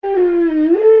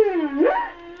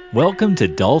Welcome to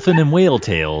Dolphin and Whale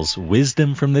Tales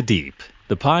Wisdom from the Deep,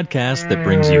 the podcast that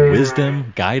brings you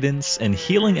wisdom, guidance, and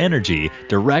healing energy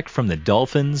direct from the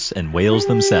dolphins and whales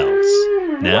themselves.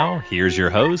 Now, here's your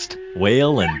host,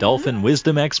 whale and dolphin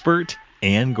wisdom expert,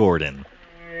 Ann Gordon.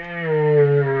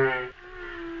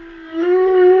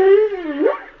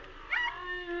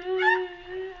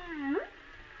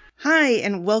 Hi,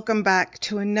 and welcome back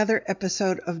to another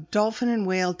episode of Dolphin and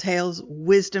Whale Tales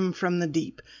Wisdom from the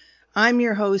Deep. I'm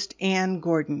your host, Ann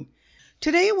Gordon.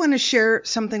 Today I want to share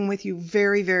something with you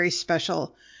very, very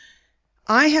special.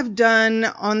 I have done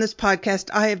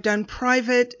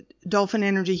private dolphin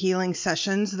energy healing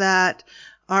sessions that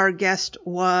our guest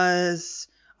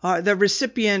the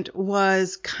recipient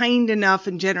was kind enough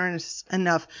and generous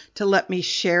enough to let me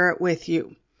share it with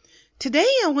you. Today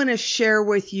I want to share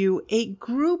with you a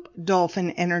group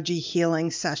dolphin energy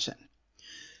healing session.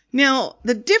 Now,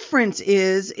 the difference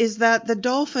is that the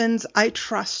dolphins, I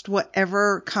trust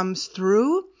whatever comes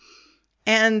through,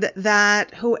 and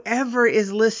that whoever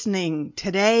is listening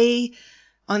today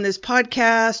on this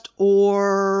podcast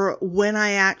or when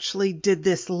I actually did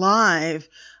this live,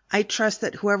 I trust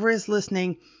that whoever is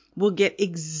listening will get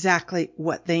exactly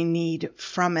what they need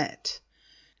from it.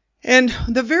 And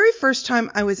the very first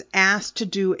time I was asked to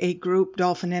do a group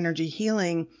dolphin energy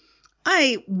healing,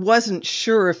 I wasn't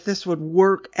sure if this would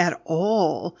work at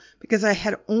all because I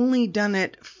had only done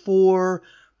it for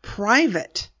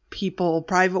private people,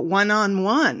 private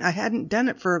one-on-one. I hadn't done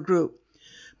it for a group.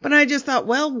 But I just thought,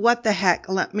 well, what the heck?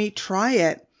 Let me try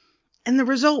it. And the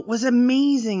result was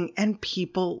amazing and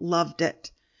people loved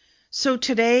it. So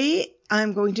today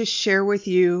I'm going to share with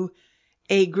you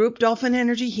a group dolphin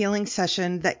energy healing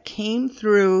session that came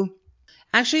through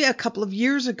actually a couple of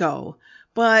years ago,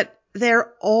 but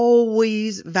they're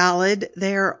always valid.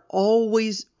 They're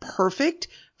always perfect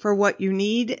for what you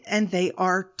need, and they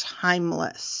are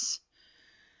timeless.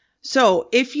 So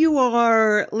if you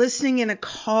are listening in a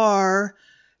car,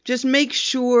 just make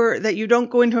sure that you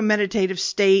don't go into a meditative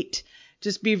state.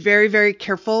 Just be very, very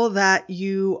careful that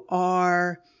you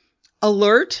are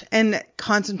alert and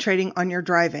concentrating on your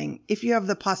driving. If you have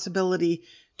the possibility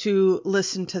to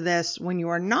listen to this when you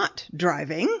are not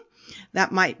driving,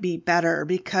 that might be better,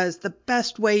 because the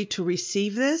best way to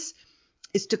receive this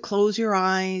is to close your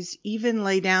eyes, even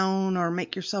lay down or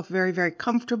make yourself very, very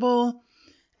comfortable,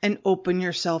 and open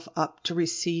yourself up to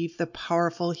receive the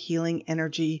powerful healing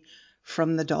energy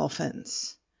from the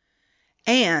dolphins.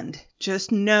 And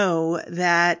just know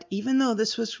that even though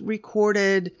this was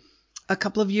recorded a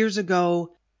couple of years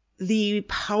ago, the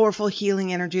powerful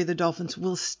healing energy of the dolphins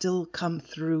will still come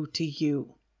through to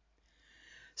you.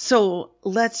 So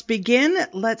let's begin.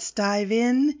 Let's dive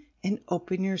in and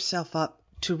open yourself up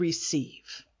to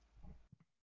receive.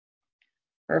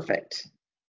 Perfect.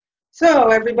 So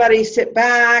everybody sit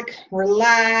back,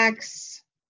 relax,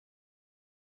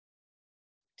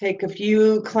 take a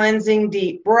few cleansing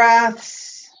deep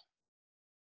breaths,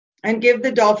 and give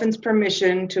the dolphins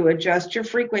permission to adjust your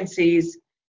frequencies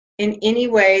in any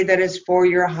way that is for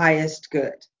your highest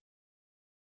good.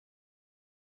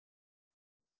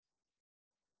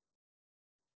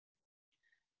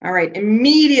 All right,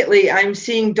 immediately I'm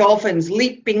seeing dolphins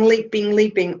leaping, leaping,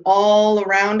 leaping all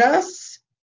around us.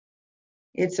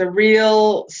 It's a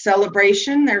real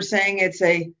celebration. They're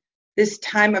saying this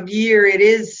time of year, it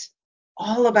is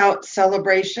all about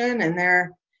celebration.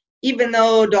 And even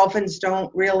though dolphins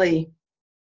don't really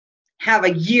have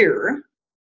a year,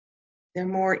 they're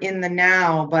more in the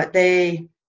now, but they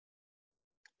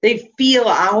feel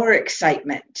our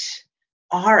excitement,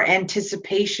 our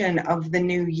anticipation of the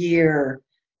new year.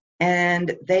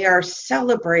 And they are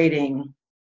celebrating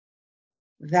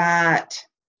that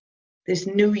this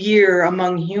new year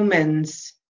among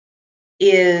humans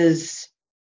is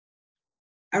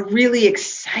a really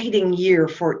exciting year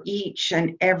for each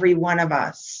and every one of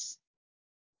us.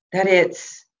 That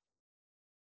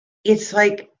it's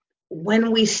like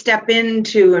when we step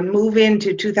into and move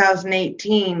into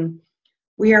 2018,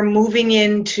 we are moving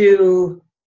into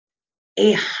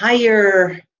a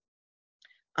higher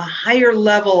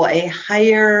level,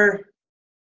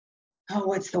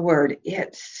 what's the word?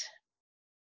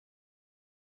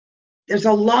 There's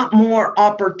a lot more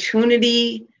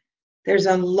opportunity. There's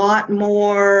a lot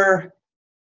more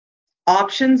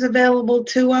options available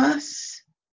to us.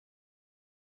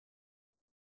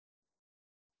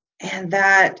 And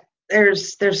that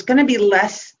there's going to be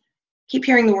less, keep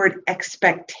hearing the word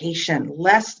expectation,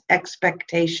 less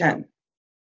expectation,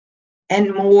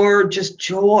 and more just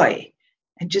joy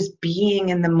and just being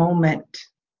in the moment.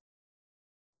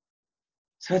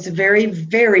 So it's a very,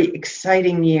 very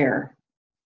exciting year.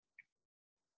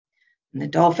 And the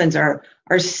dolphins are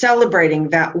celebrating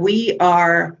that we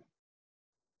are,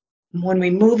 when we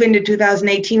move into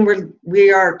 2018,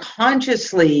 we are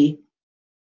consciously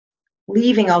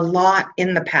leaving a lot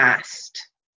in the past,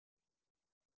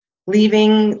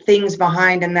 leaving things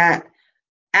behind, and that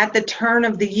at the turn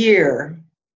of the year,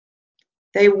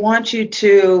 they want you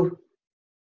to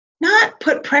not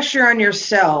put pressure on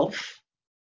yourself,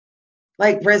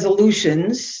 like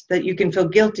resolutions that you can feel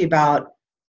guilty about,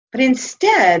 but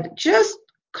instead just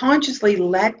consciously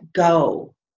let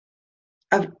go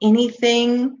of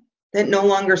anything that no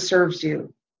longer serves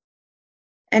you.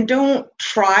 And don't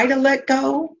try to let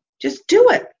go, just do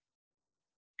it.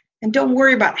 And don't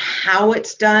worry about how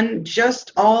it's done.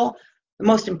 The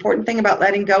most important thing about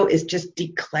letting go is just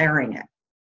declaring it.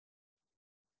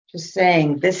 Just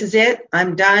saying, this is it,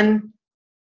 I'm done,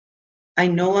 I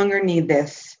no longer need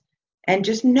this. And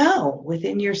just know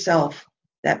within yourself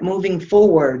that moving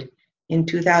forward in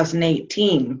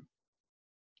 2018,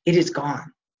 it is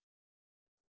gone.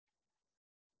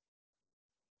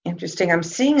 Interesting. I'm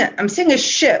seeing a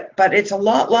ship, but it's a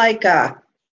lot like a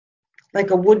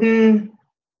wooden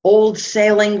old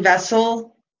sailing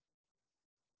vessel,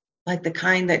 like the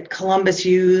kind that Columbus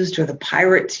used or the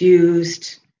pirates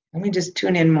used. Let me just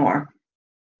tune in more.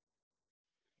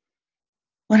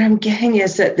 What I'm getting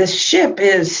is that this ship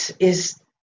is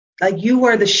like you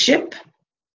are the ship,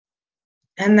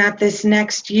 and that this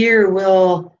next year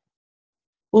will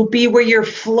be where you're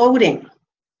floating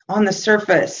on the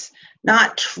surface,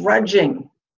 not trudging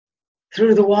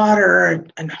through the water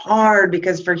and hard,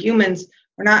 because for humans,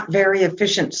 we're not very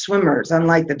efficient swimmers,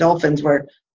 unlike the dolphins where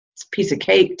it's a piece of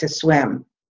cake to swim.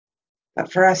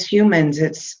 But for us humans,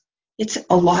 it's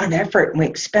a lot of effort, and we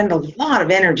expend a lot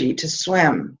of energy to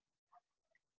swim.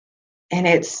 And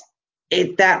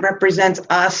that represents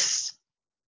us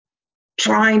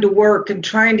trying to work and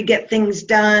trying to get things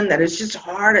done, that it's just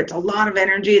hard, it's a lot of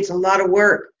energy, it's a lot of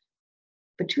work.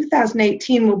 But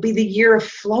 2018 will be the year of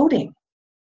floating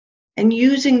and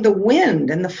using the wind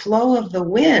and the flow of the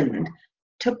wind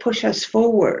to push us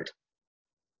forward.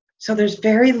 So there's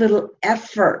very little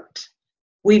effort.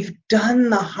 We've done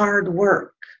the hard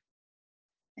work.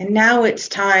 And now it's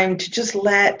time to just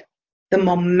let the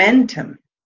momentum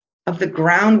of the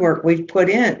groundwork we've put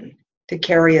in to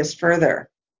carry us further.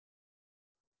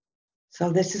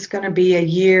 So this is going to be a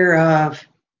year of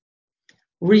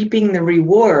reaping the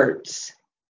rewards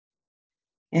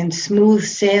and smooth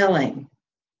sailing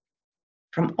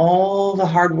from all the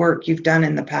hard work you've done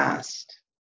in the past.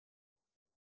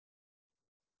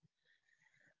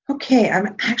 Okay,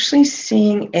 I'm actually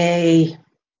seeing a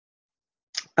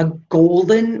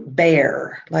golden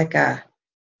bear, like a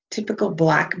typical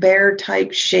black bear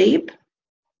type shape,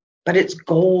 but it's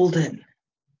golden.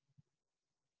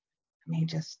 Let me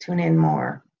just tune in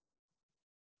more.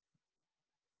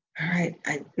 All right,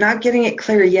 I'm not getting it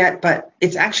clear yet, but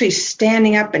it's actually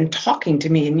standing up and talking to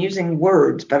me and using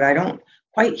words, but I don't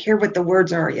quite hear what the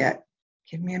words are yet.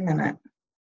 Give me a minute.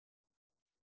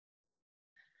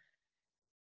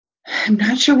 I'm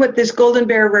not sure what this golden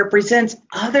bear represents,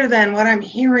 other than what I'm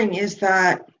hearing is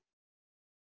that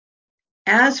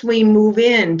as we move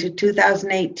into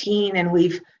 2018 and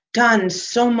we've done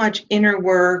so much inner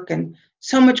work and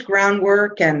so much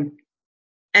groundwork, and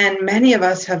many of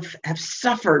us have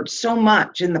suffered so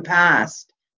much in the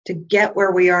past to get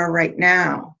where we are right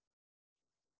now.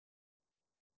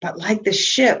 But like the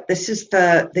ship, this is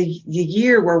the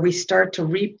year where we start to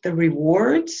reap the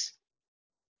rewards,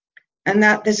 and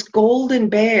that this golden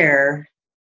bear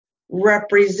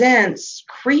represents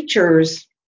creatures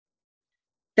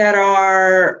that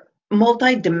are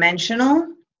multidimensional,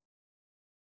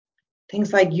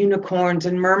 things like unicorns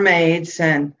and mermaids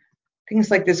and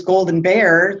things like this golden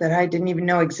bear that I didn't even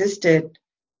know existed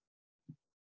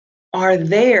are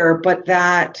there, but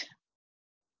that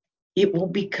it will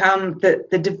become the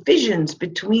divisions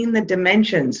between the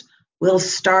dimensions will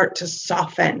start to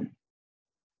soften.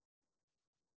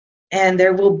 And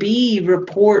there will be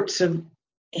reports of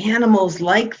animals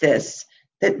like this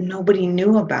that nobody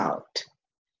knew about,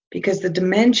 because the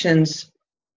dimensions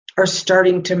are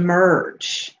starting to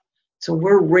merge. So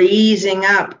we're raising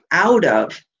up out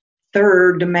of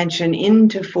third dimension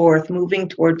into fourth, moving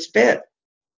towards fifth.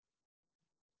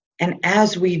 And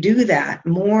as we do that,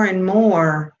 more and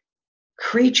more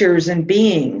creatures and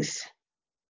beings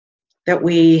that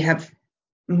we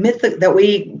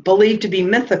believe to be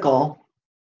mythical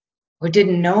or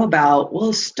didn't know about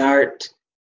will start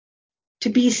to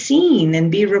be seen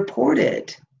and be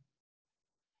reported.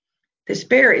 This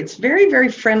bear, it's very, very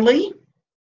friendly.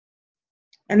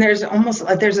 And there's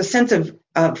a sense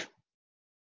of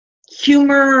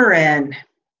humor and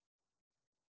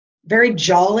very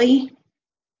jolly.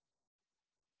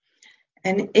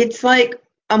 And it's like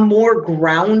a more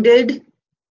grounded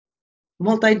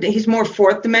he's more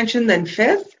fourth dimension than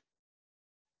fifth.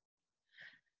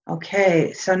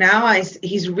 Okay, so now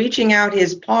he's reaching out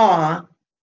his paw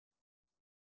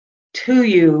to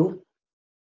you.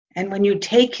 And when you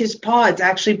take his paw, it's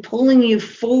actually pulling you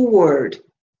forward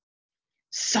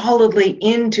solidly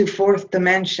into fourth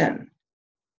dimension.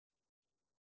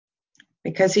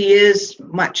 Because he is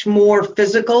much more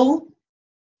physical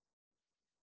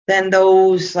than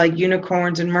those like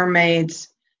unicorns and mermaids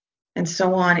and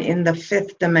so on in the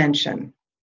fifth dimension.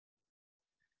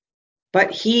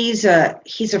 But he's a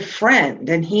friend,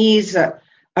 and he's a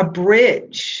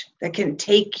bridge that can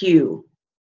take you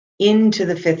into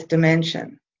the fifth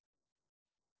dimension.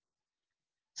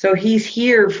 So he's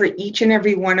here for each and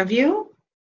every one of you.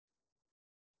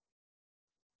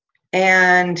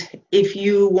 And if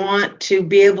you want to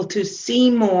be able to see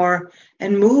more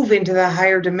and move into the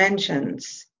higher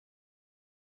dimensions,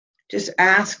 just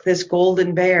ask this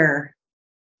golden bear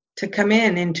to come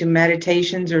into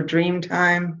meditations or dream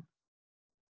time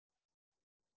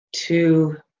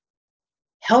to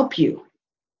help you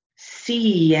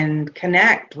see and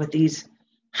connect with these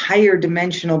higher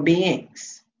dimensional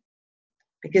beings.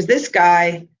 Because this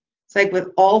guy, it's like with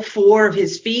all four of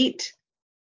his feet,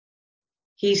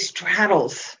 he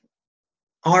straddles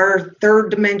our third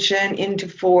dimension into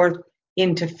fourth,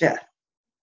 into fifth.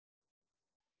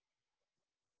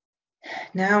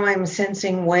 Now I'm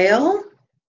sensing whale.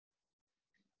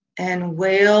 And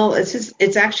whale,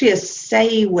 it's actually a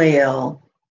sei whale,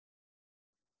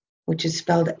 which is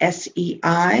spelled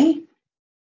S-E-I.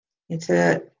 It's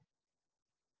a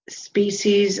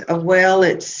species of whale.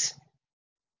 It's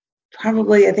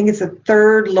probably, I think it's the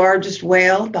third largest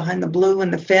whale behind the blue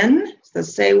and the fin. It's the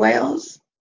sei whales.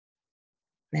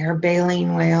 They're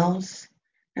baleen whales.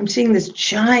 I'm seeing this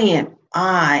giant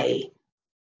eye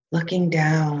looking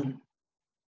down.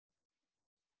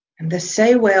 And the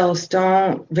sei whales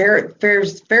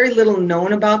there's very little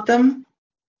known about them.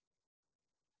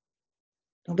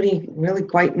 Nobody really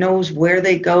quite knows where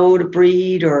they go to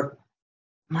breed or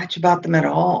much about them at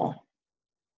all.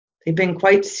 They've been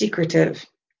quite secretive.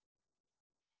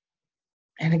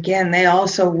 And again, they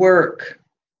also work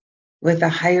with the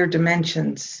higher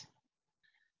dimensions.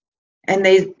 And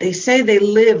they say they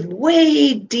live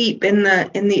way deep in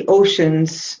the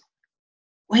oceans,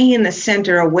 way in the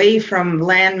center, away from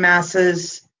land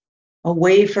masses,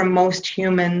 away from most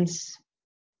humans.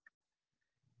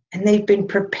 And they've been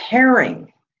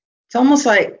preparing. It's almost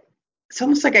like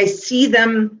I see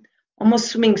them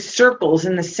almost swimming circles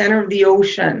in the center of the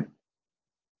ocean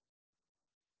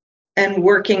and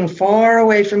working far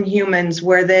away from humans,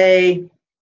 where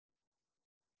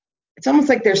it's almost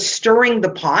like they're stirring the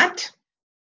pot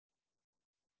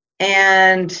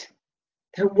and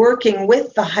they're working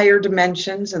with the higher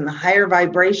dimensions and the higher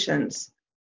vibrations,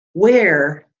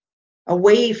 where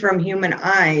away from human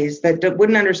eyes that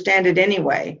wouldn't understand it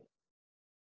anyway.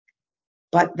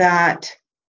 But that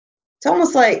it's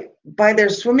almost like by their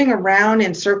swimming around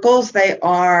in circles, they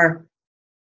are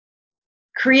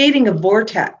creating a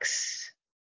vortex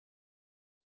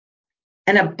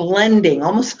and a blending,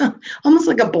 almost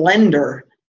like a blender,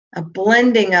 a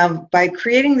blending of, by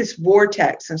creating this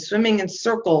vortex and swimming in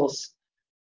circles,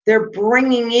 they're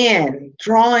drawing in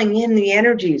the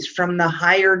energies from the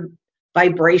higher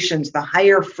vibrations, the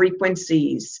higher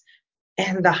frequencies,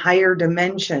 and the higher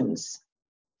dimensions.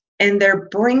 And they're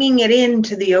bringing it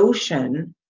into the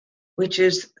ocean, which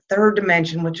is third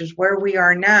dimension, which is where we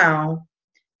are now.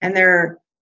 And they're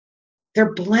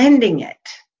blending it,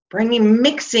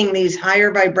 mixing these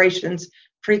higher vibrations,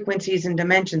 frequencies, and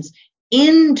dimensions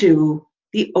into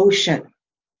the ocean.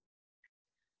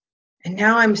 And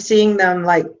now I'm seeing them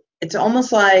it's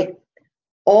almost like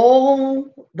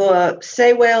all the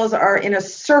sei whales are in a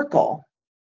circle,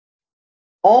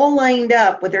 all lined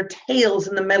up with their tails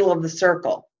in the middle of the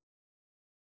circle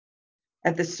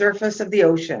at the surface of the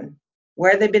ocean,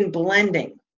 where they've been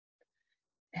blending.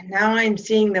 And now I'm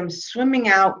seeing them swimming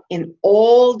out in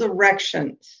all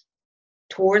directions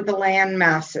toward the land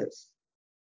masses.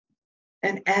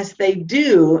 And as they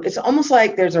do, it's almost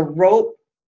like there's a rope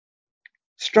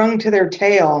strung to their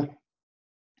tail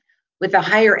with the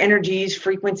higher energies,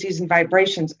 frequencies, and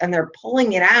vibrations, and they're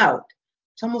pulling it out.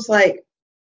 It's almost like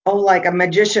a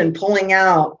magician pulling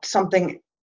out something,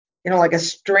 like a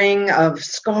string of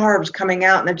scarves coming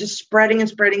out, and they're just spreading and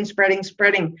spreading, spreading,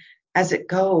 spreading as it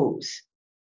goes.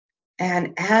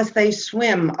 And as they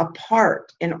swim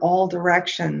apart in all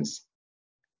directions,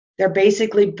 they're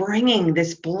basically bringing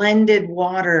this blended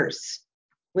waters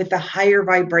with the higher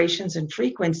vibrations and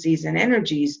frequencies and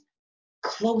energies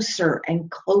closer and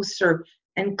closer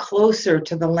and closer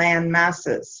to the land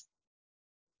masses,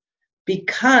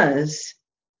 because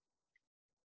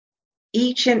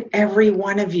each and every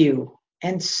one of you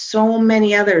and so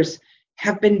many others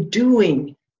have been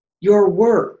doing your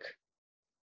work,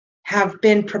 have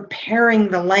been preparing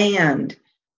the land,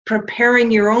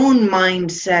 preparing your own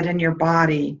mindset and your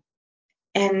body,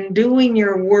 and doing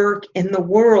your work in the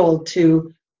world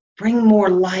to bring more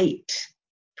light,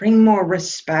 bring more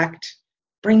respect,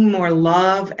 bring more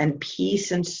love and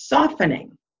peace, and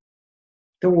softening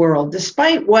the world.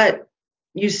 Despite what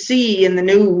you see in the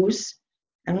news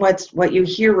and what you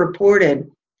hear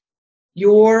reported,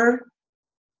 your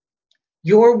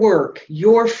work,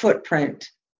 your footprint,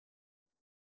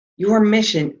 your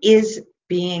mission is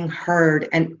being heard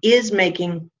and is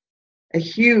making a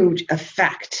huge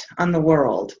effect on the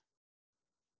world.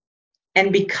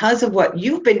 And because of what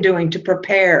you've been doing to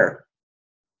prepare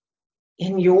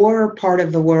in your part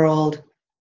of the world,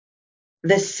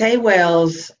 the sei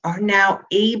whales are now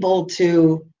able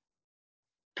to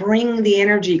bring the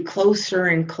energy closer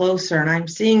and closer. And I'm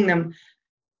seeing them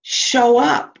show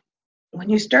up. When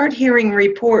you start hearing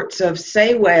reports of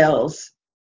sei whales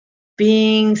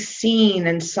being seen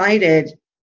and sighted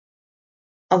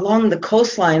along the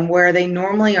coastline where they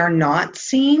normally are not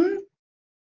seen,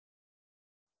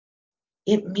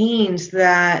 it means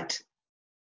that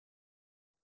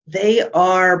they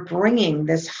are bringing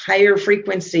this higher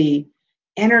frequency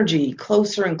energy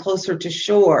closer and closer to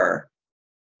shore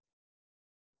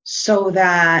so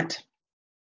that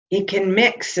it can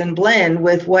mix and blend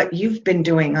with what you've been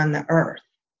doing on the earth,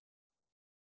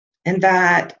 and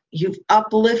that you've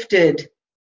uplifted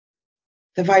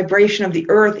the vibration of the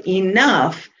earth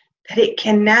enough that it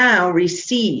can now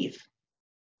receive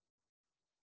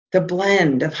the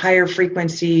blend of higher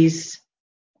frequencies,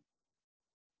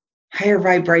 higher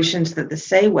vibrations that the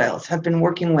sei whales have been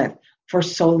working with for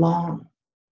so long.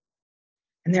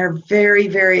 And they're very,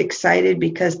 very excited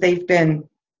because they've been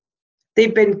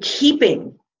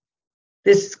keeping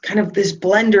this kind of this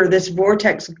blender, this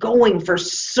vortex going for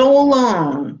so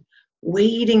long,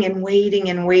 waiting and waiting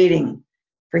and waiting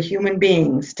for human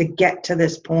beings to get to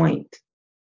this point.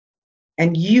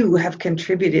 And you have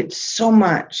contributed so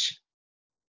much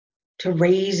to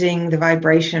raising the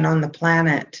vibration on the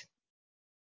planet,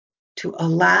 to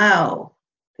allow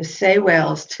the sei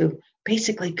whales to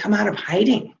basically come out of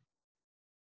hiding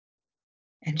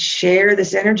and share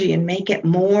this energy and make it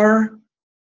more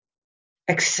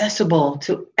accessible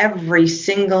to every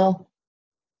single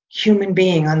human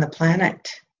being on the planet.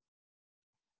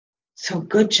 So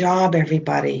good job,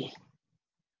 everybody.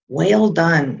 Well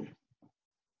done.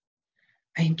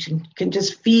 I can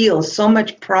just feel so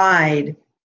much pride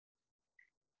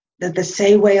that the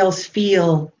sei whales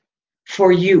feel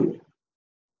for you.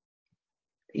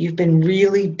 You've been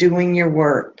really doing your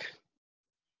work.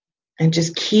 And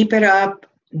just keep it up,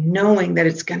 knowing that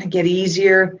it's going to get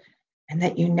easier and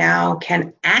that you now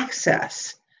can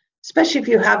access, especially if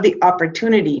you have the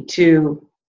opportunity to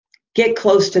get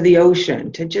close to the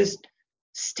ocean, to just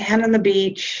stand on the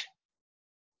beach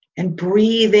and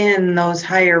breathe in those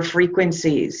higher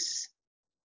frequencies.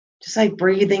 Just like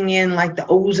breathing in like the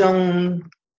ozone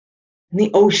and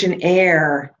the ocean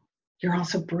air, you're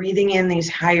also breathing in these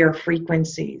higher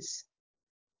frequencies.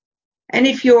 And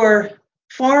if you're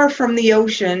far from the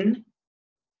ocean,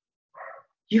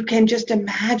 you can just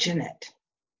imagine it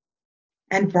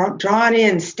and draw it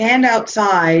in. Stand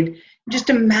outside. Just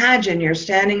imagine you're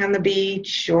standing on the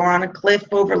beach or on a cliff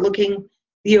overlooking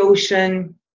the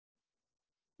ocean.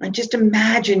 And just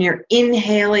imagine you're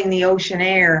inhaling the ocean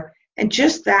air. And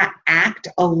just that act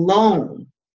alone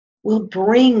will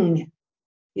bring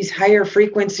these higher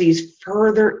frequencies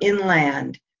further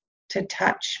inland to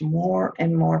touch more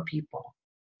and more people.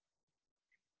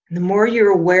 And the more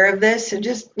you're aware of this, and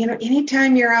just,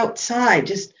 anytime you're outside,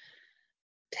 just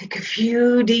take a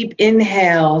few deep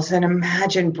inhales and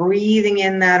imagine breathing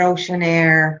in that ocean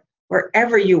air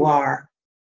wherever you are.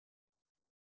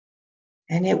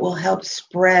 And it will help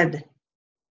spread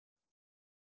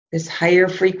this higher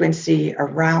frequency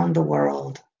around the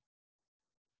world.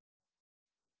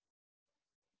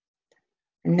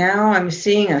 And now I'm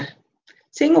seeing a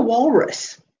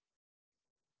walrus.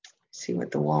 See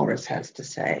what the walrus has to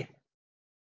say.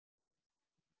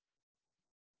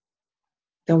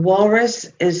 The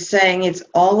walrus is saying it's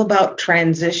all about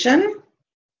transition,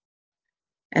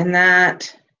 and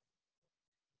that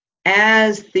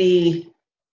as the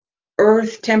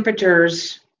earth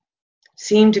temperatures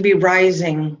seem to be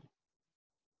rising,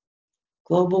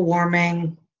 global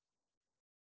warming,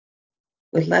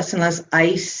 with less and less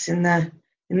ice in the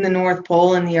North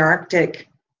Pole and the Arctic,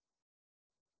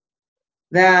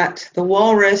 that the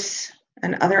walrus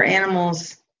and other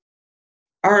animals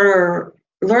are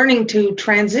learning to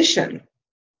transition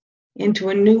into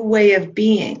a new way of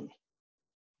being.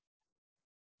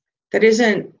 That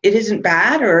it isn't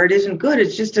bad or it isn't good,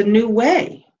 it's just a new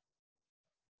way.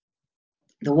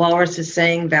 The walrus is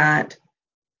saying that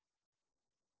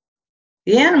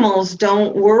the animals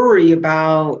don't worry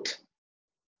about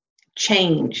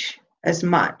change as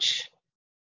much.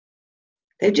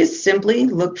 They just simply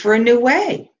look for a new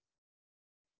way.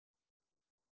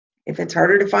 If it's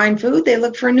harder to find food, they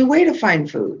look for a new way to find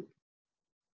food.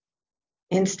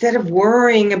 Instead of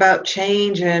worrying about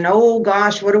change and, oh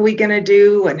gosh, what are we going to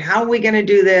do and how are we going to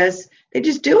do this, they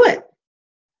just do it.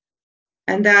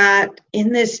 And that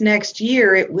in this next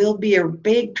year, it will be a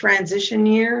big transition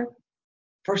year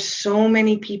for so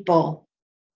many people,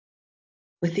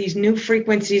 with these new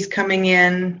frequencies coming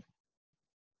in,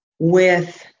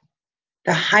 with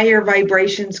the higher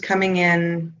vibrations coming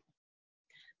in,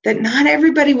 that not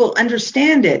everybody will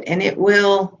understand it, and it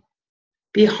will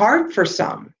be hard for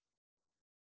some.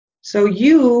 So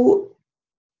your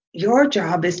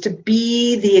job is to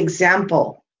be the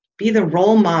example, be the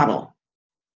role model,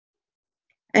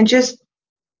 and just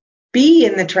be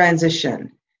in the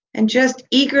transition and just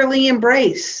eagerly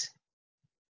embrace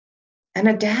and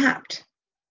adapt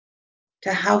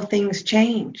to how things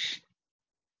change,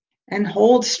 and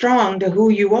hold strong to who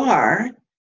you are.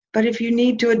 But if you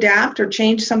need to adapt or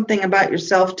change something about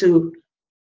yourself to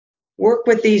work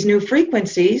with these new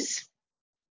frequencies,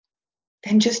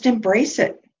 then just embrace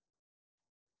it.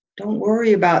 Don't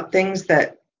worry about things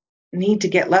that need to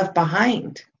get left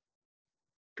behind,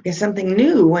 because something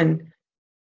new and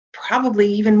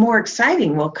probably even more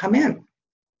exciting will come in.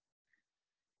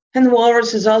 And the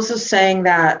walrus is also saying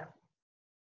that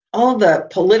all the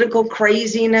political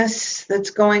craziness that's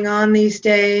going on these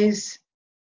days,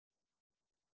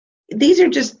 these are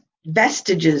just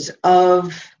vestiges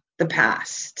of the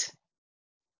past.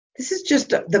 This is just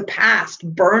the past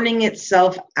burning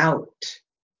itself out.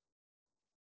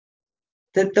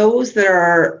 That those that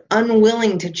are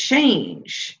unwilling to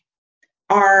change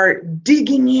are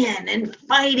digging in and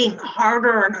fighting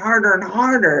harder and harder and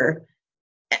harder.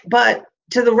 But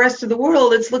to the rest of the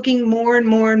world, it's looking more and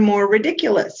more and more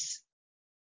ridiculous.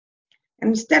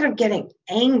 And instead of getting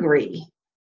angry,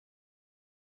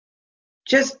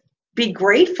 just be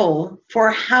grateful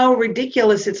for how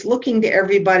ridiculous it's looking to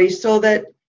everybody, so that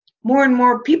more and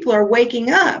more people are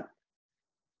waking up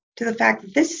to the fact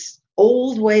that this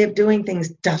old way of doing things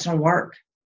doesn't work.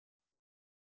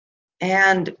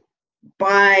 And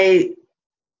by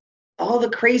all the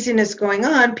craziness going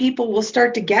on, people will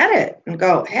start to get it and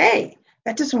go, hey,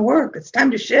 that doesn't work. It's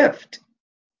time to shift.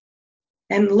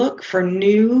 And look for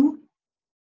new,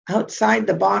 outside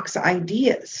the box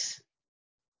ideas.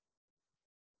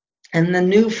 And the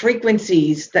new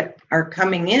frequencies that are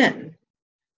coming in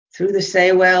through the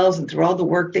Say Wells and through all the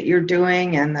work that you're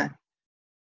doing, and the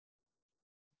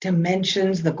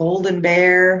dimensions, the golden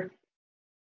bear,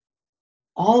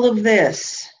 all of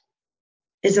this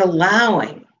is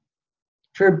allowing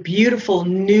for a beautiful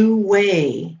new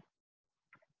way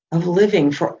of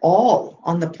living for all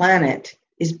on the planet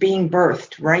is being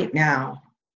birthed right now.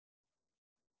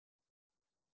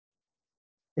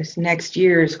 This next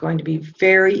year is going to be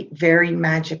very, very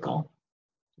magical,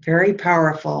 very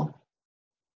powerful.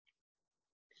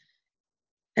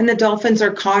 And the dolphins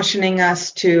are cautioning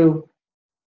us to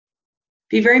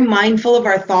be very mindful of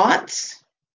our thoughts,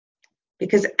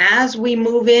 because as we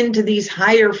move into these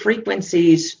higher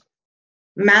frequencies,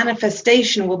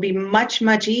 manifestation will be much,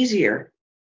 much easier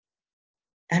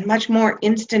and much more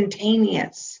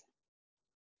instantaneous.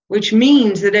 Which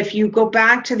means that if you go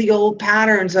back to the old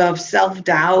patterns of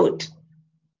self-doubt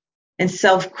and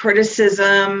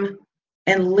self-criticism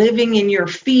and living in your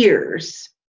fears,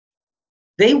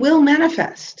 they will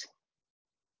manifest.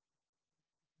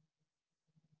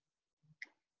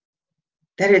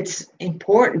 That it's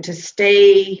important to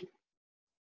stay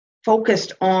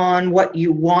focused on what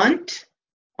you want,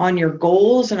 on your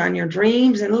goals and on your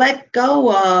dreams, and let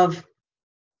go of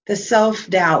the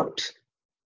self-doubt,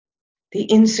 the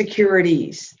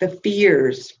insecurities, the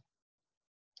fears,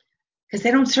 because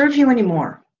they don't serve you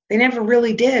anymore. They never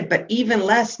really did, but even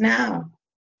less now.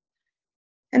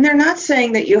 And they're not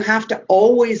saying that you have to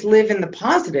always live in the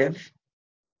positive,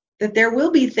 that there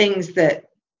will be things that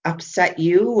upset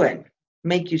you and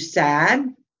make you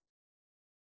sad,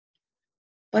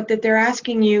 but that they're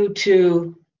asking you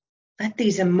to let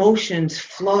these emotions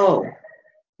flow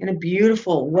in a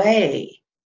beautiful way.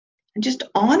 And just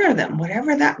honor them,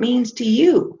 whatever that means to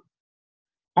you.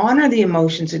 Honor the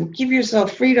emotions and give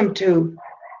yourself freedom to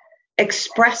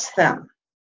express them.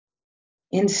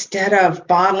 instead of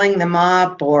bottling them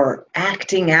up or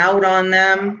acting out on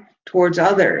them towards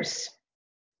others.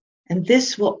 And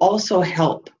this will also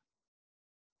help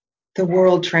the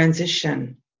world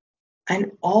transition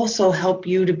and also help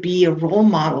you to be a role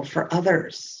model for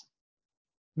others.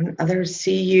 When others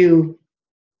see you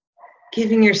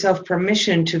giving yourself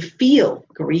permission to feel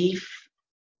grief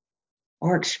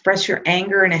or express your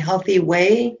anger in a healthy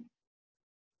way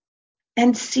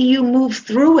and see you move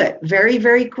through it very,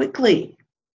 very quickly,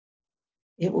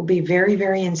 it will be very,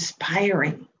 very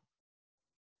inspiring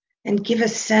and give a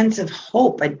sense of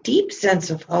hope, a deep sense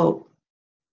of hope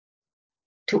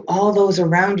to all those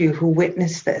around you who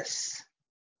witness this.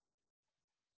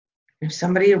 If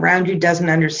somebody around you doesn't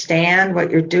understand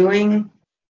what you're doing,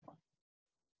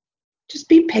 just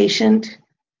be patient,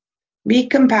 be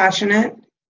compassionate,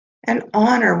 and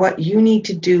honor what you need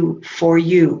to do for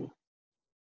you.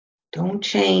 Don't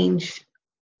change.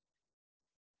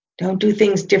 Don't do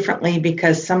things differently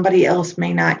because somebody else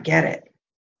may not get it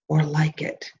or like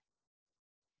it.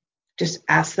 Just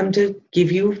ask them to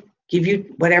give you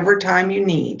whatever time you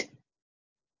need.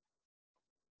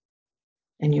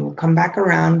 And you will come back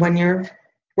around when you're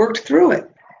worked through it.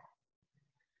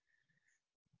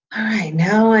 All right,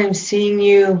 now I'm seeing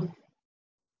you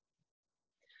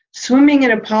swimming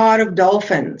in a pod of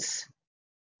dolphins.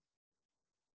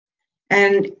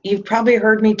 And you've probably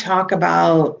heard me talk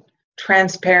about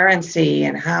transparency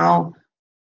and how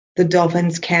the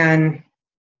dolphins can,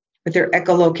 with their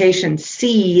echolocation,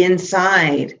 see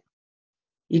inside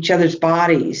each other's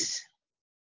bodies.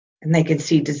 And they can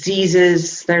see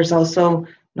diseases. There's also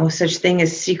no such thing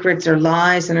as secrets or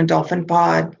lies in a dolphin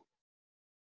pod.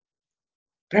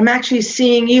 But I'm actually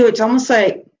seeing you. It's almost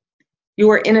like you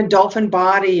are in a dolphin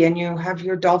body and you have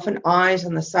your dolphin eyes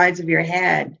on the sides of your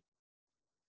head.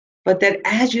 But that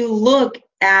as you look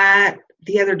at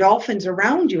the other dolphins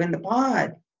around you in the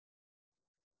pod,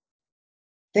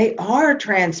 they are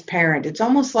transparent. It's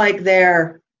almost like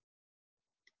their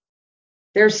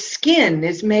skin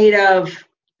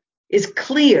is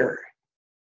clear.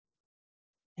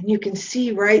 And you can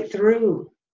see right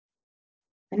through.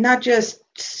 And not just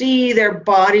see their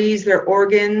bodies, their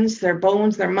organs, their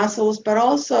bones, their muscles, but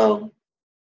also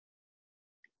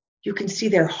you can see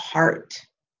their heart,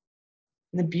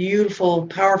 and the beautiful,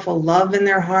 powerful love in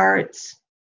their hearts.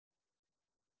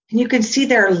 And you can see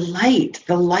their light,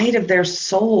 the light of their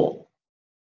soul.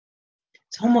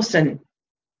 It's almost an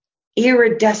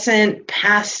iridescent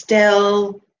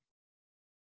pastel,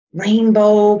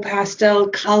 rainbow pastel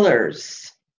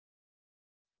colors.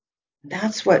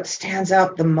 That's what stands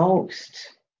out the most.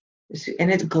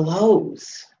 And it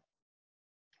glows.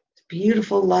 It's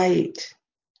beautiful light.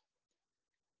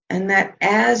 And that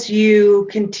as you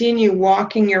continue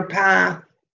walking your path,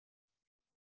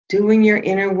 doing your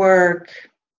inner work,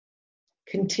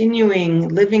 continuing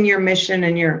living your mission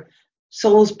and your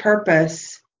soul's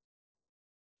purpose,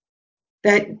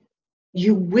 that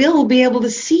you will be able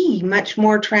to see much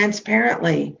more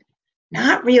transparently,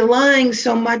 not relying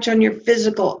so much on your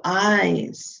physical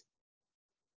eyes,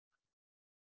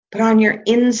 but on your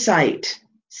insight,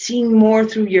 seeing more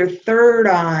through your third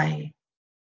eye,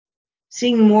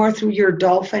 seeing more through your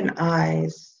dolphin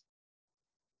eyes,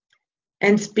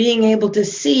 and being able to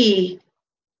see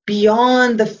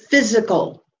beyond the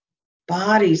physical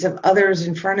bodies of others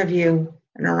in front of you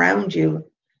and around you,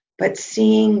 but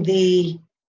seeing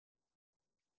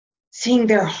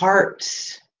their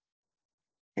hearts.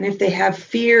 And if they have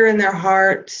fear in their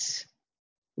hearts,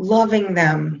 loving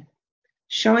them,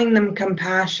 showing them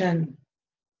compassion,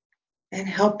 and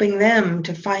helping them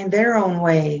to find their own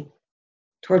way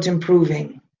towards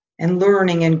improving and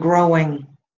learning and growing,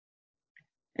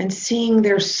 and seeing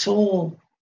their soul.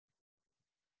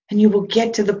 And you will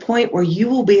get to the point where you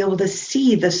will be able to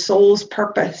see the soul's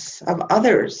purpose of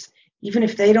others, even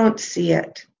if they don't see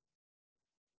it.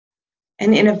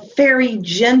 And in a very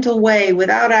gentle way,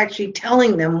 without actually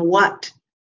telling them what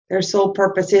their soul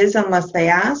purpose is unless they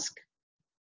ask,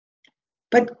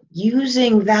 but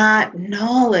using that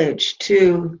knowledge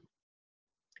to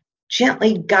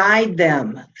gently guide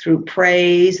them through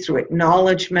praise, through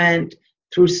acknowledgement,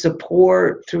 through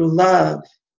support, through love,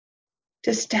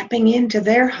 to stepping into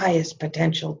their highest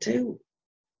potential too.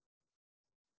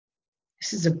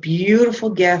 This is a beautiful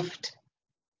gift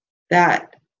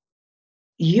that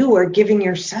you are giving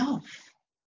yourself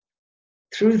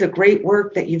through the great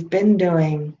work that you've been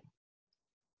doing.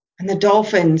 And the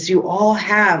dolphins, you all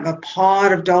have a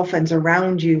pod of dolphins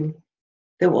around you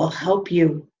that will help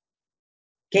you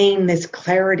gain this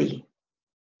clarity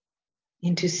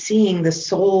into seeing the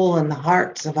soul and the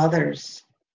hearts of others.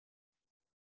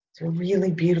 It's a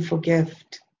really beautiful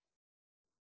gift.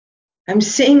 I'm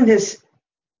seeing this,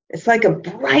 it's like a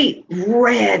bright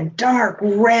red, dark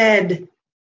red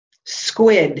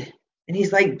squid. And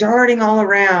he's like darting all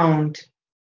around.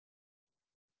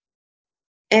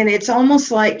 And it's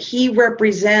almost like he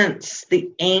represents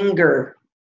the anger.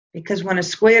 Because when a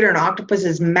squid or an octopus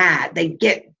is mad, they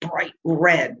get bright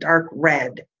red, dark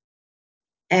red.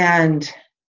 And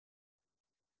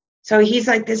so he's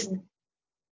like this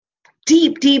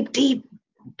deep, deep, deep,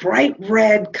 bright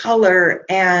red color.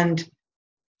 And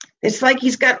it's like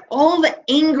he's got all the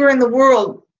anger in the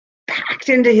world packed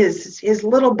into his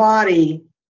little body.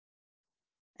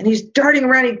 And he's darting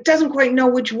around. He doesn't quite know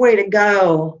which way to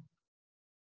go.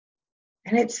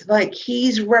 And it's like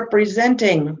he's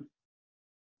representing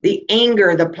the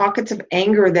anger, the pockets of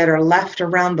anger that are left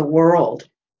around the world.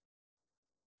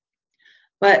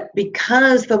 But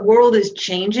because the world is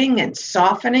changing and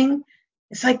softening,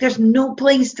 it's like there's no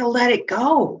place to let it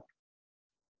go.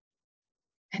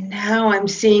 And now I'm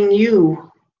seeing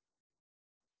you.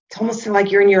 It's almost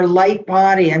like you're in your light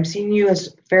body. I'm seeing you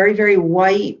as very, very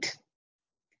white.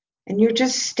 And you're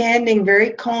just standing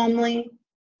very calmly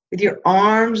with your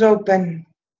arms open,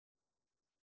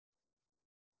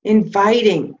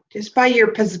 inviting, just by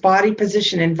your body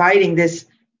position, inviting this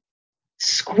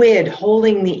squid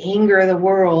holding the anger of the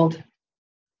world,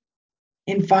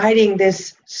 inviting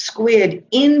this squid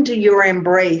into your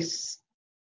embrace.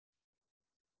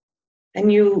 And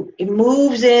it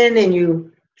moves in and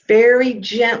you very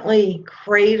gently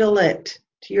cradle it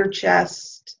to your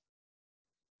chest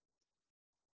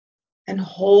and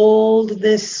hold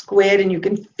this squid, and you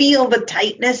can feel the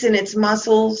tightness in its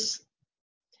muscles.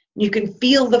 You can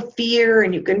feel the fear,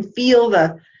 and you can feel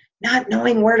the not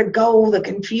knowing where to go, the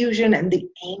confusion and the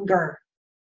anger.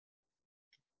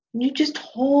 And you just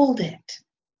hold it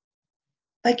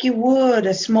like you would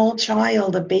a small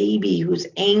child, a baby who's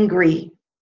angry.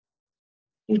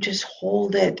 You just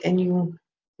hold it and you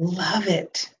love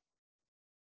it.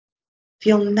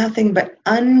 Feel nothing but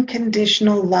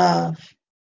unconditional love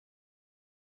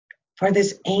for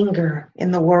this anger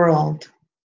in the world.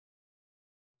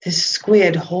 This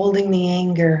squid holding the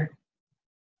anger.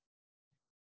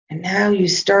 And now you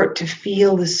start to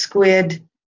feel the squid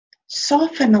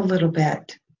soften a little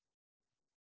bit.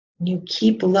 And you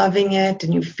keep loving it,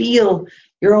 and you feel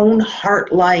your own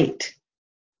heart light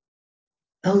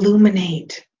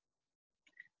illuminate.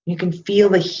 You can feel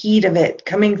the heat of it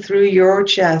coming through your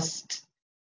chest,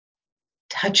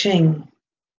 touching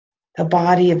the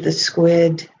body of the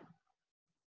squid.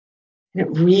 And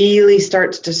it really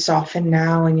starts to soften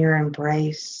now in your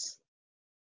embrace.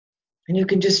 And you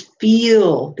can just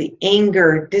feel the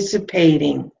anger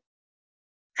dissipating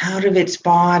out of its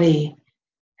body.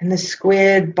 And the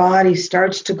squid body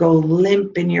starts to go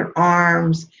limp in your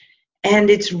arms. And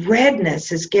its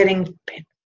redness is getting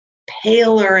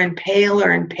paler and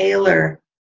paler and paler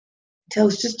until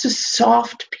it's just a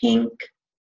soft pink.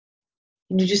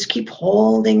 And you just keep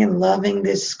holding and loving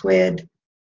this squid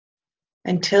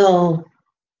until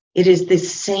it is the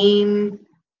same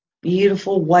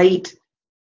beautiful white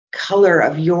color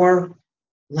of your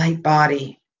light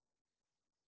body.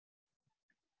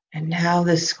 And now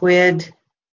the squid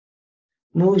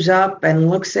moves up and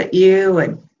looks at you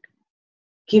and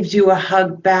gives you a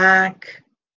hug back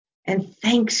and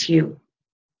thanks you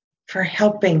for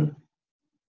helping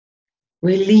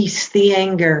release the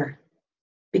anger,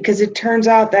 because it turns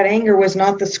out that anger was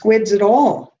not the squid's at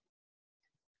all.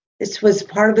 This was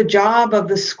part of the job of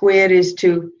the squid, is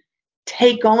to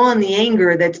take on the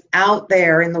anger that's out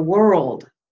there in the world.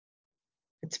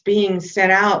 It's being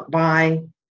sent out by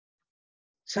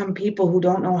some people who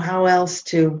don't know how else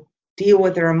to deal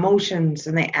with their emotions,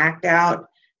 and they act out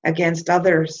against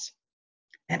others.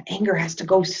 That anger has to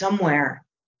go somewhere.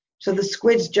 So the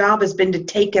squid's job has been to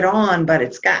take it on, but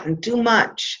it's gotten too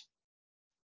much.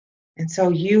 And so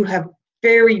you have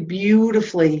very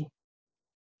beautifully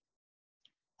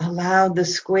allowed the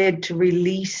squid to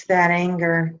release that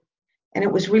anger. And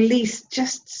it was released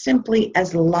just simply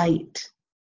as light,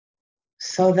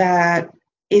 so that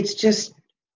it's just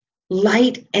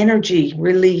light energy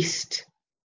released.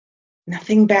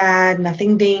 Nothing bad,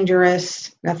 nothing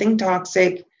dangerous, nothing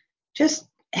toxic, just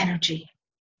energy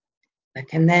that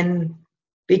can then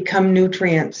become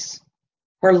nutrients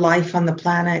for life on the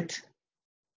planet.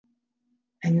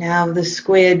 And now the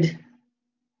squid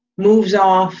moves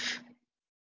off,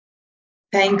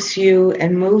 thanks you,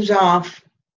 and moves off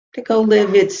to go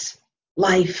live its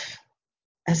life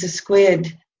as a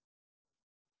squid.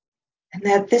 And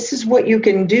that this is what you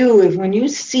can do if when you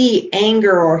see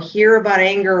anger or hear about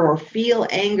anger or feel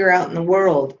anger out in the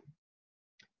world,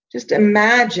 just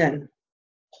imagine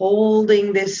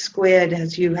holding this squid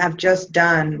as you have just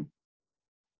done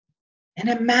And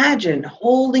imagine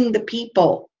holding the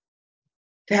people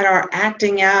that are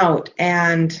acting out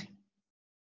and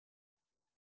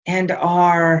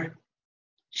are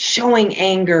showing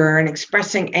anger and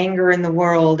expressing anger in the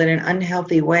world in an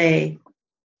unhealthy way,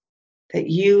 that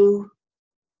you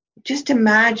just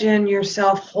imagine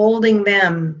yourself holding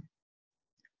them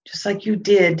just like you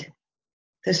did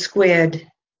the squid.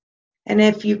 And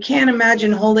if you can't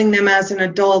imagine holding them as an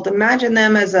adult, imagine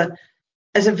them as a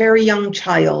very young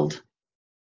child,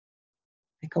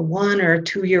 like a 1 or a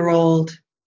 2-year-old,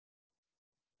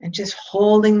 and just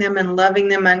holding them and loving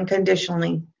them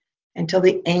unconditionally until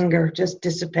the anger just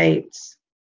dissipates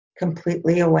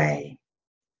completely away.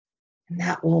 And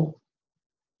that will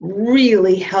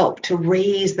really help to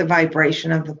raise the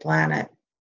vibration of the planet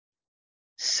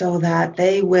so that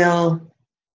their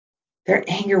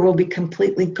anger will be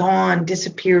completely gone,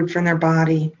 disappeared from their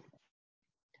body.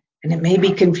 And it may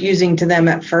be confusing to them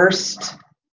at first,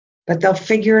 but they'll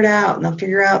figure it out, and they'll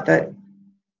figure out that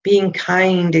being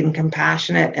kind and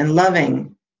compassionate and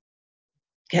loving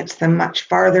gets them much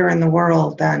farther in the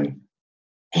world than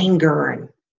anger and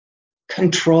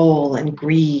control and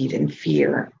greed and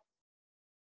fear.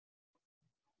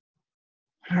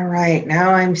 All right,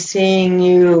 now I'm seeing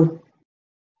you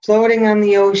floating on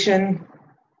the ocean,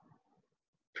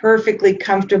 perfectly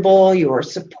comfortable. You are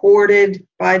supported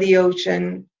by the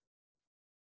ocean.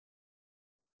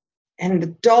 And the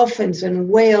dolphins and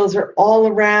whales are all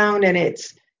around, and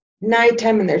it's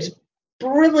nighttime, and there's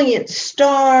brilliant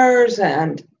stars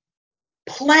and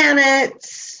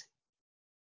planets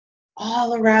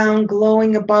all around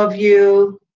glowing above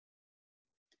you.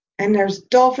 And there's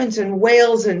dolphins and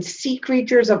whales and sea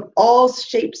creatures of all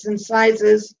shapes and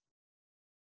sizes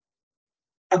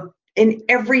in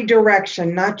every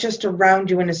direction, not just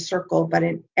around you in a circle, but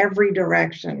in every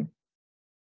direction.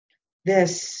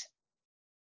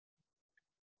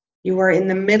 You are in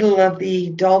the middle of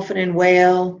the dolphin and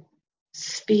whale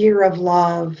sphere of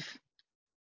love,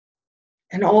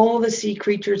 and all the sea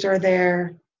creatures are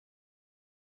there.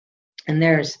 And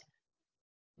there's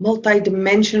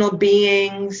multidimensional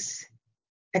beings,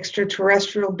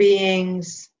 extraterrestrial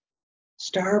beings,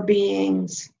 star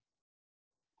beings,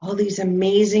 all these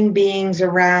amazing beings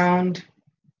around,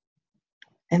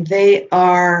 and they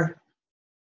are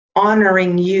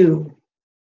honoring you,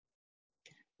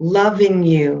 loving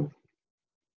you,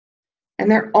 and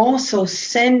they're also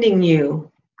sending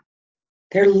you.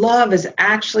 Their love is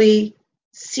actually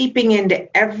seeping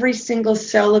into every single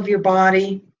cell of your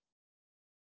body,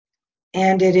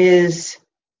 and it is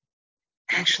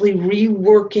actually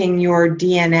reworking your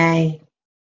DNA,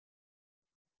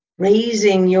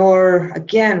 raising your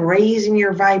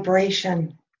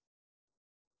vibration,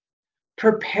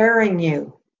 preparing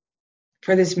you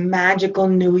for this magical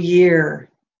new year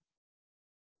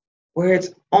where it's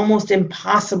almost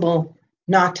impossible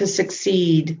not to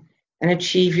succeed and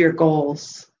achieve your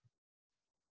goals.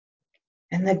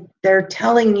 And they're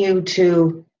telling you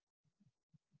to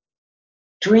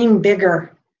dream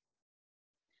bigger,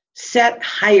 set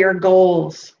higher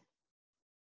goals.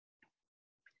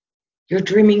 You're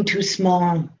dreaming too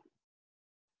small.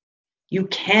 You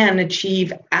can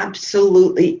achieve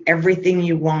absolutely everything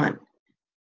you want,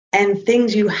 and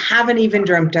things you haven't even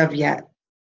dreamt of yet.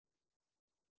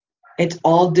 It's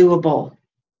all doable.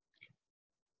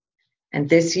 And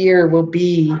this year will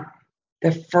be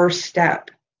the first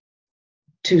step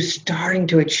to starting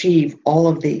to achieve all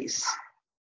of these.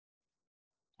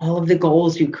 All of the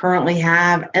goals you currently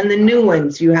have and the new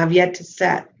ones you have yet to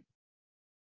set.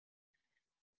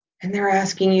 And they're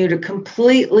asking you to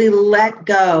completely let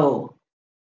go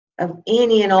of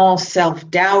any and all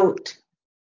self-doubt,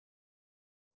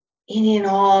 any and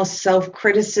all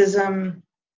self-criticism,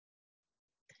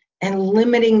 and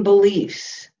limiting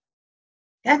beliefs.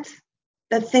 That's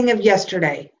the thing of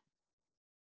yesterday.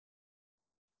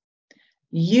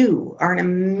 You are an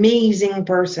amazing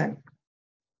person,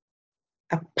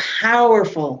 a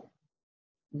powerful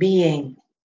being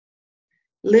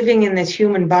living in this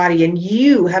human body, and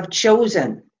you have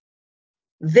chosen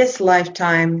this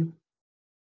lifetime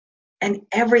and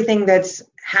everything that's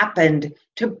happened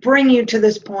to bring you to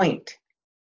this point.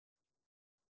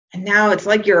 And now it's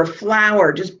like you're a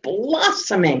flower just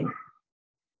blossoming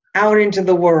out into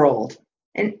the world.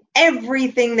 And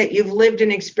everything that you've lived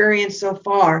and experienced so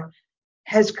far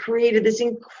has created this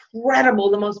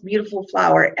incredible, the most beautiful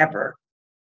flower ever.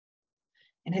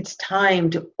 And it's time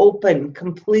to open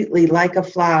completely like a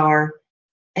flower.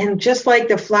 And just like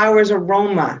the flower's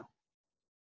aroma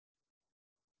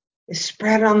is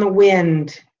spread on the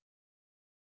wind,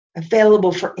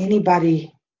 available for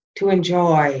anybody to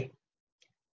enjoy,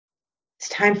 it's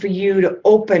time for you to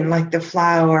open like the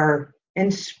flower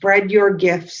and spread your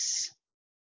gifts,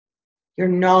 your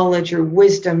knowledge, your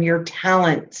wisdom, your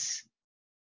talents.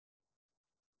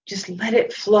 Just let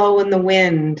it flow in the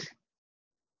wind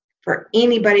for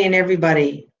anybody and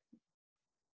everybody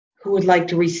who would like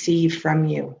to receive from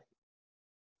you.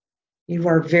 You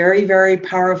are very, very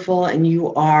powerful, and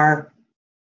you are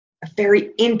a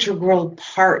very integral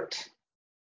part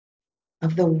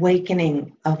of the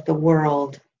awakening of the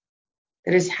world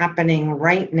that is happening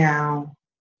right now,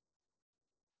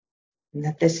 and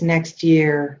that this next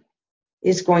year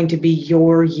is going to be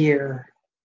your year,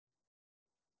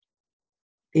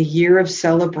 the year of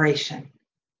celebration,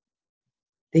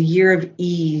 the year of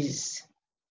ease,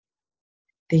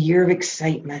 the year of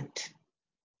excitement,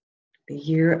 the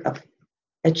year of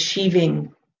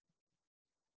achieving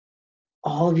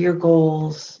all of your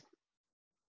goals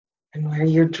and where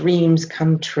your dreams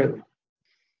come true.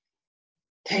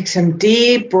 Take some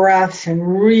deep breaths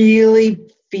and really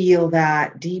feel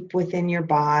that deep within your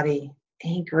body.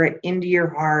 Anchor it into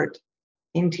your heart,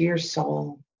 into your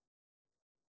soul.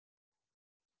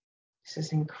 This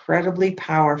is an incredibly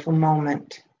powerful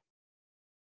moment.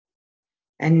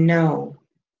 And know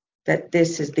that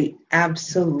this is the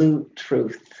absolute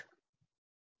truth.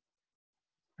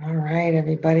 All right,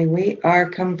 everybody, we are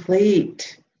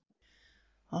complete.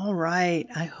 All right.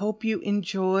 I hope you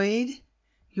enjoyed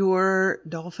your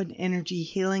Dolphin Energy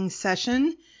Healing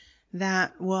session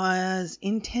that was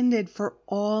intended for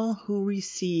all who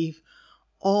receive,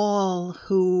 all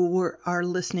who are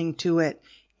listening to it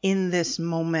in this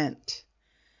moment.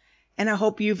 And I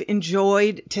hope you've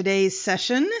enjoyed today's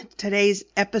session, today's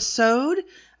episode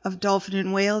of Dolphin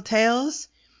and Whale Tales.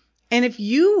 And if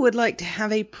you would like to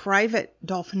have a private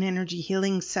Dolphin Energy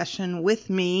Healing session with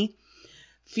me,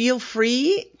 feel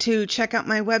free to check out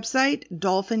my website,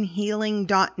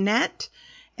 dolphinhealing.net,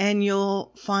 and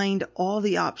you'll find all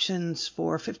the options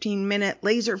for 15-minute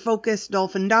laser-focused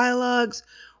dolphin dialogues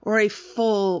or a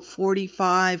full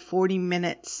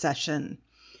 40-minute session.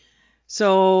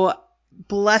 So,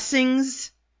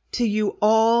 blessings to you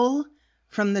all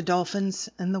from the dolphins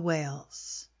and the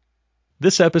whales.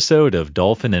 This episode of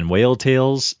Dolphin and Whale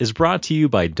Tales is brought to you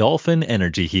by Dolphin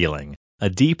Energy Healing,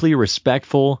 a deeply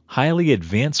respectful, highly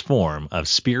advanced form of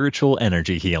spiritual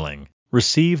energy healing.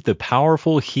 Receive the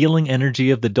powerful healing energy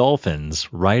of the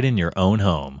dolphins right in your own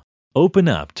home. Open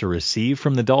up to receive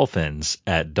from the dolphins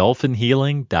at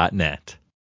dolphinhealing.net.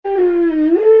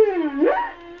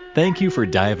 Thank you for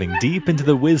diving deep into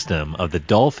the wisdom of the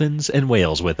dolphins and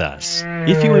whales with us.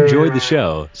 If you enjoyed the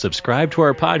show, subscribe to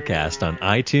our podcast on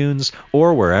iTunes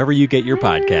or wherever you get your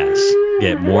podcasts.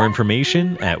 Get more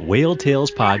information at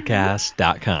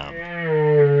whaletalespodcast.com.